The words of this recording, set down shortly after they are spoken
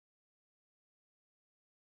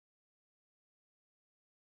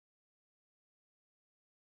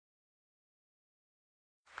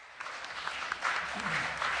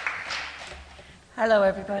Hello,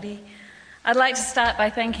 everybody. I'd like to start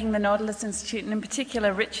by thanking the Nautilus Institute, and in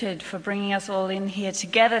particular Richard, for bringing us all in here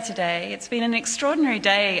together today. It's been an extraordinary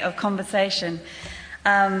day of conversation.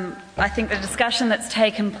 I think the discussion that's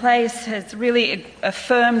taken place has really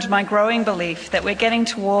affirmed my growing belief that we're getting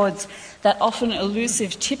towards that often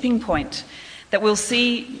elusive tipping point that we'll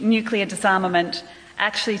see nuclear disarmament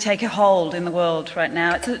actually take a hold in the world right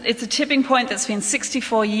now. It's a tipping point that's been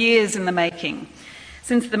 64 years in the making.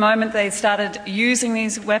 Since the moment they started using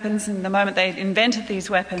these weapons and the moment they invented these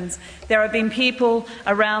weapons, there have been people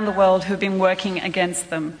around the world who have been working against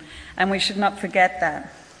them, and we should not forget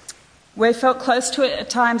that. We've felt close to it at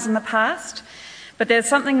times in the past, but there's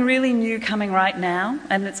something really new coming right now,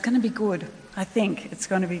 and it's going to be good. I think it's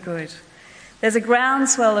going to be good. There's a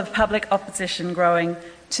groundswell of public opposition growing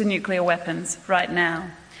to nuclear weapons right now,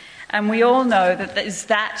 and we all know that it is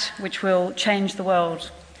that which will change the world.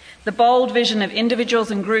 The bold vision of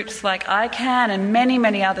individuals and groups like ICANN and many,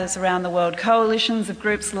 many others around the world, coalitions of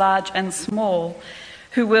groups large and small,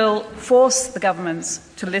 who will force the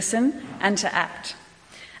governments to listen and to act.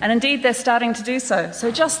 And indeed, they're starting to do so.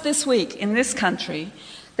 So just this week in this country,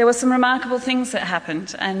 there were some remarkable things that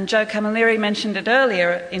happened, and Joe Camilleri mentioned it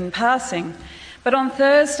earlier in passing. But on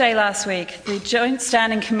Thursday last week, the Joint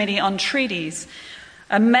Standing Committee on Treaties,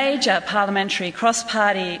 a major parliamentary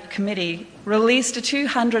cross-party committee, released a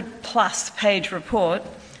 200-plus page report,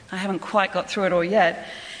 I haven't quite got through it all yet,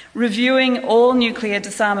 reviewing all nuclear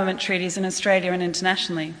disarmament treaties in Australia and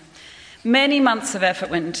internationally. Many months of effort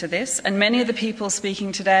went into this, and many of the people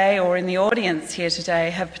speaking today or in the audience here today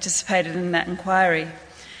have participated in that inquiry.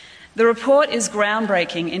 The report is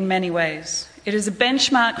groundbreaking in many ways. It is a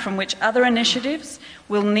benchmark from which other initiatives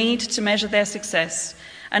will need to measure their success,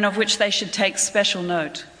 and of which they should take special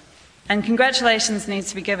note. And congratulations needs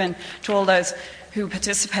to be given to all those who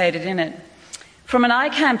participated in it. From an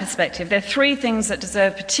ICANN perspective, there are three things that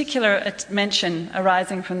deserve particular mention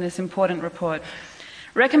arising from this important report.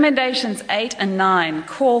 Recommendations 8 and 9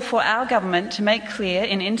 call for our government to make clear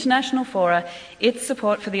in international fora its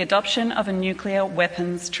support for the adoption of a nuclear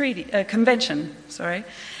weapons convention,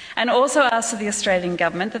 and also ask of the Australian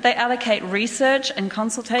government that they allocate research and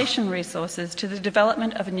consultation resources to the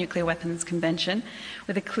development of a nuclear weapons convention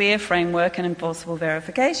with a clear framework and enforceable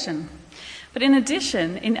verification. But in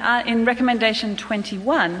addition, in recommendation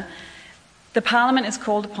 21, the Parliament is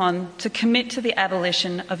called upon to commit to the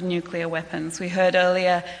abolition of nuclear weapons. We heard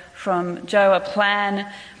earlier from Joe a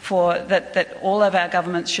plan for that all of our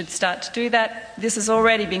governments should start to do that. This has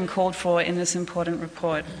already been called for in this important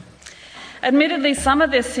report. Admittedly, some of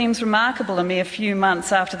this seems remarkable a mere few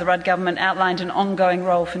months after the Rudd government outlined an ongoing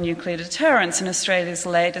role for nuclear deterrence in Australia's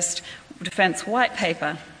latest Defence White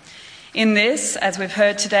Paper. In this, as we've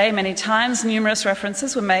heard today many times, numerous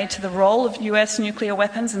references were made to the role of US nuclear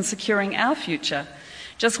weapons in securing our future.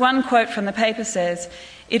 Just one quote from the paper says,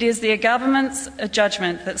 "It is the government's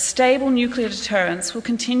judgment that stable nuclear deterrence will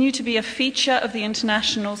continue to be a feature of the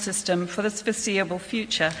international system for the foreseeable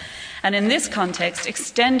future, and in this context,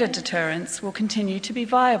 extended deterrence will continue to be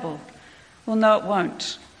viable." Well, no, it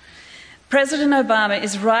won't. President Obama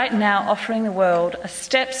is right now offering the world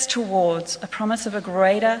steps towards a promise of a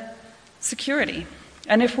greater security.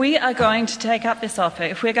 And if we are going to take up this offer,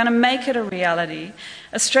 if we're going to make it a reality,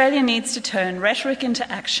 Australia needs to turn rhetoric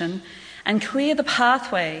into action and clear the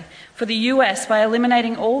pathway for the US by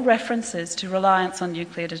eliminating all references to reliance on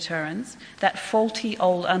nuclear deterrence, that faulty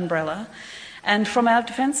old umbrella, and from our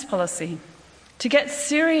defence policy. To get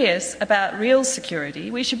serious about real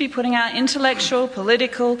security, we should be putting our intellectual,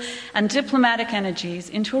 political and diplomatic energies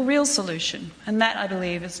into a real solution, and that, I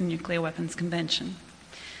believe, is the Nuclear Weapons Convention.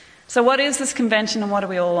 So what is this convention and what are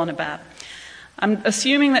we all on about? I'm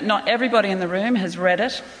assuming that not everybody in the room has read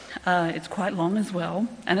it. It's quite long as well,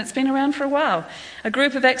 and it's been around for a while. A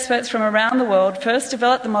group of experts from around the world first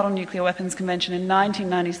developed the Model Nuclear Weapons Convention in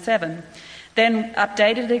 1997, then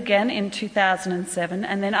updated it again in 2007,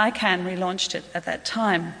 and then ICANN relaunched it at that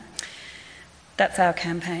time. That's our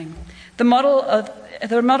campaign. The model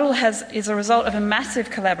is a result of a massive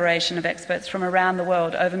collaboration of experts from around the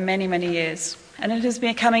world over many, many years, and it is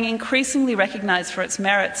becoming increasingly recognised for its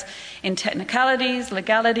merits in technicalities,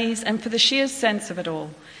 legalities, and for the sheer sense of it all.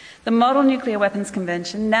 The Model Nuclear Weapons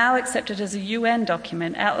Convention, now accepted as a UN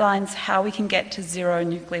document, outlines how we can get to zero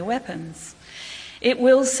nuclear weapons. It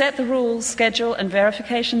will set the rules, schedule and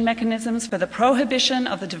verification mechanisms for the prohibition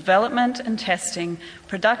of the development and testing,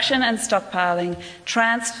 production and stockpiling,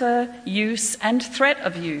 transfer, use and threat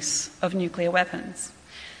of use of nuclear weapons.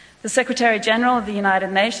 The Secretary-General of the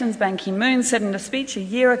United Nations, Ban Ki-moon, said in a speech a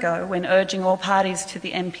year ago when urging all parties to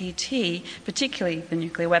the NPT, particularly the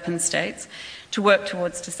nuclear weapons states, to work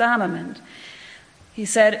towards disarmament, He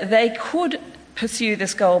said they could pursue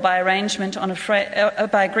this goal by agreement on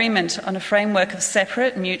a framework of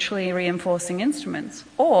separate, mutually reinforcing instruments,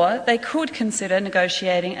 or they could consider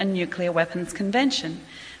negotiating a nuclear weapons convention,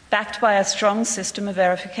 backed by a strong system of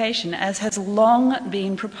verification, as has long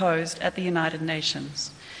been proposed at the United Nations.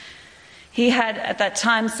 He had at that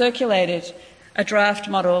time circulated a draft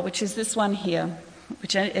model, which is this one here,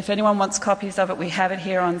 which if anyone wants copies of it, we have it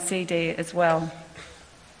here on CD as well.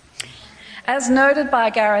 As noted by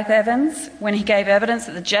Gareth Evans when he gave evidence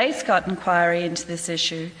at the J. Scott inquiry into this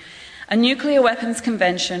issue, a nuclear weapons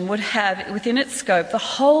convention would have within its scope the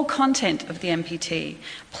whole content of the NPT,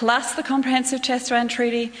 plus the Comprehensive Test Ban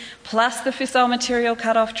Treaty, plus the Fissile Material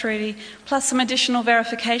Cut-Off Treaty, plus some additional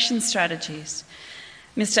verification strategies.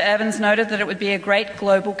 Mr. Evans noted that it would be a great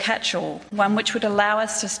global catch-all, one which would allow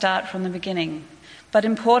us to start from the beginning. But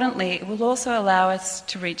importantly, it will also allow us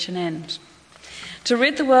to reach an end. To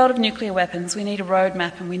rid the world of nuclear weapons, we need a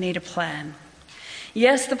roadmap and we need a plan.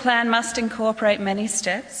 Yes, the plan must incorporate many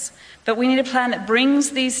steps, but we need a plan that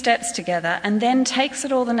brings these steps together and then takes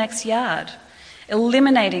it all the next yard,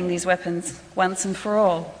 eliminating these weapons once and for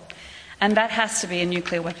all. And that has to be a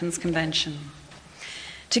nuclear weapons convention.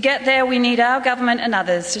 To get there, we need our government and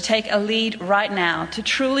others to take a lead right now, to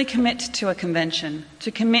truly commit to a convention,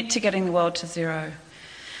 to commit to getting the world to zero.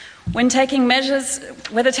 Whether taking measures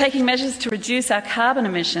to reduce our carbon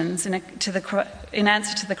emissions in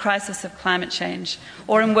answer to the crisis of climate change,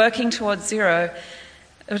 or in working towards nuclear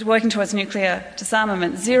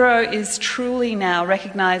disarmament, zero is truly now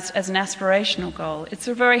recognised as an aspirational goal. It's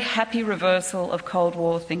a very happy reversal of Cold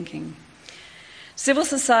War thinking. Civil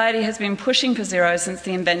society has been pushing for zero since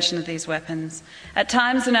the invention of these weapons. At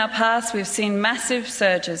times in our past, we've seen massive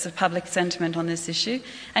surges of public sentiment on this issue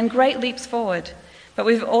and great leaps forward. But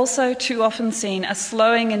we've also too often seen a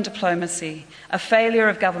slowing in diplomacy, a failure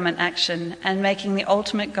of government action, and making the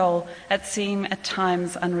ultimate goal seem at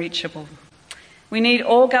times unreachable. We need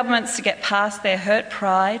all governments to get past their hurt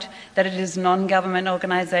pride that it is non-government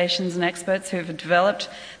organisations and experts who have developed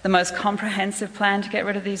the most comprehensive plan to get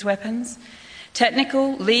rid of these weapons.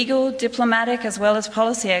 Technical, legal, diplomatic, as well as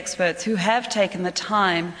policy experts who have taken the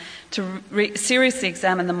time to seriously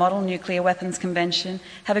examine the Model Nuclear Weapons Convention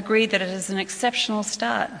have agreed that it is an exceptional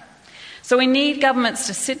start. So we need governments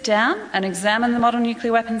to sit down and examine the Model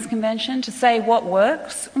Nuclear Weapons Convention, to say what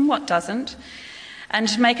works and what doesn't, and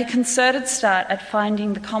to make a concerted start at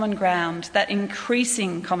finding the common ground, that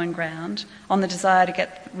increasing common ground, on the desire to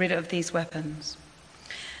get rid of these weapons.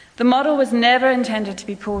 The model was never intended to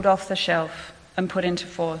be pulled off the shelf and put into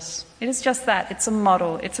force. It is just that. It's a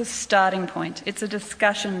model. It's a starting point. It's a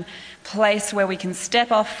discussion place where we can step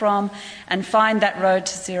off from and find that road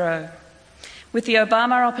to zero. With the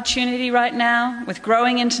Obama opportunity right now, with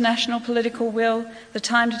growing international political will, the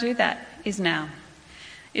time to do that is now.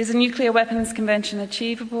 Is a nuclear weapons convention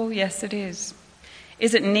achievable? Yes, it is.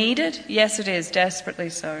 Is it needed? Yes, it is, desperately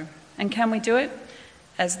so. And can we do it?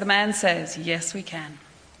 As the man says, yes, we can.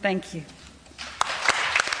 Thank you.